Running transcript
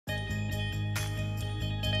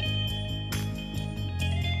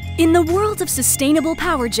In the world of sustainable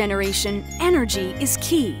power generation, energy is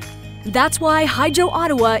key. That's why Hydro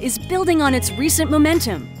Ottawa is building on its recent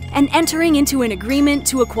momentum and entering into an agreement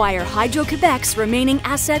to acquire Hydro-Quebec's remaining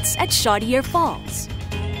assets at Chaudière Falls.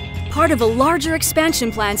 Part of a larger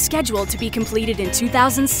expansion plan scheduled to be completed in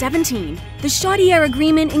 2017, the Chaudière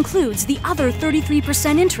agreement includes the other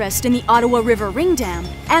 33% interest in the Ottawa River Ring Dam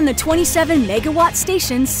and the 27-megawatt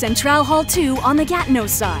station Centrale Hall 2 on the Gatineau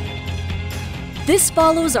side. This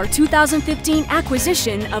follows our 2015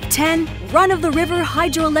 acquisition of 10 run-of-the-river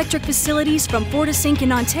hydroelectric facilities from Fortisync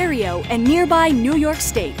in Ontario and nearby New York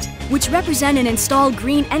State, which represent an installed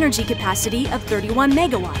green energy capacity of 31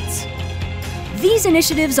 megawatts. These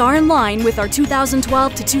initiatives are in line with our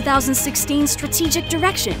 2012 to 2016 strategic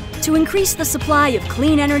direction to increase the supply of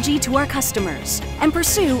clean energy to our customers and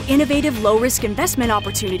pursue innovative low-risk investment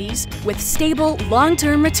opportunities with stable,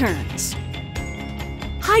 long-term returns.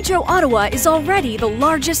 Hydro Ottawa is already the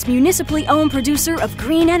largest municipally owned producer of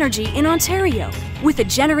green energy in Ontario, with a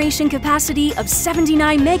generation capacity of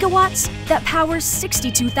 79 megawatts that powers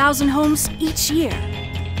 62,000 homes each year.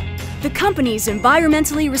 The company's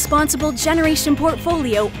environmentally responsible generation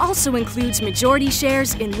portfolio also includes majority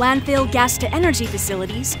shares in landfill gas-to-energy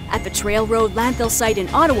facilities at the Trail Road landfill site in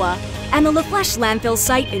Ottawa and the La Flèche landfill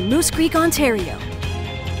site in Moose Creek, Ontario.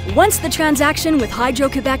 Once the transaction with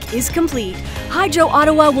Hydro-Quebec is complete, Hydro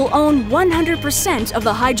Ottawa will own 100% of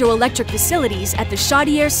the hydroelectric facilities at the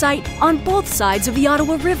Chaudière site on both sides of the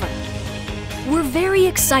Ottawa River. We're very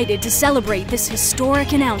excited to celebrate this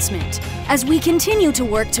historic announcement as we continue to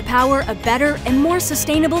work to power a better and more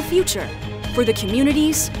sustainable future for the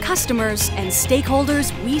communities, customers, and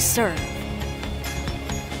stakeholders we serve.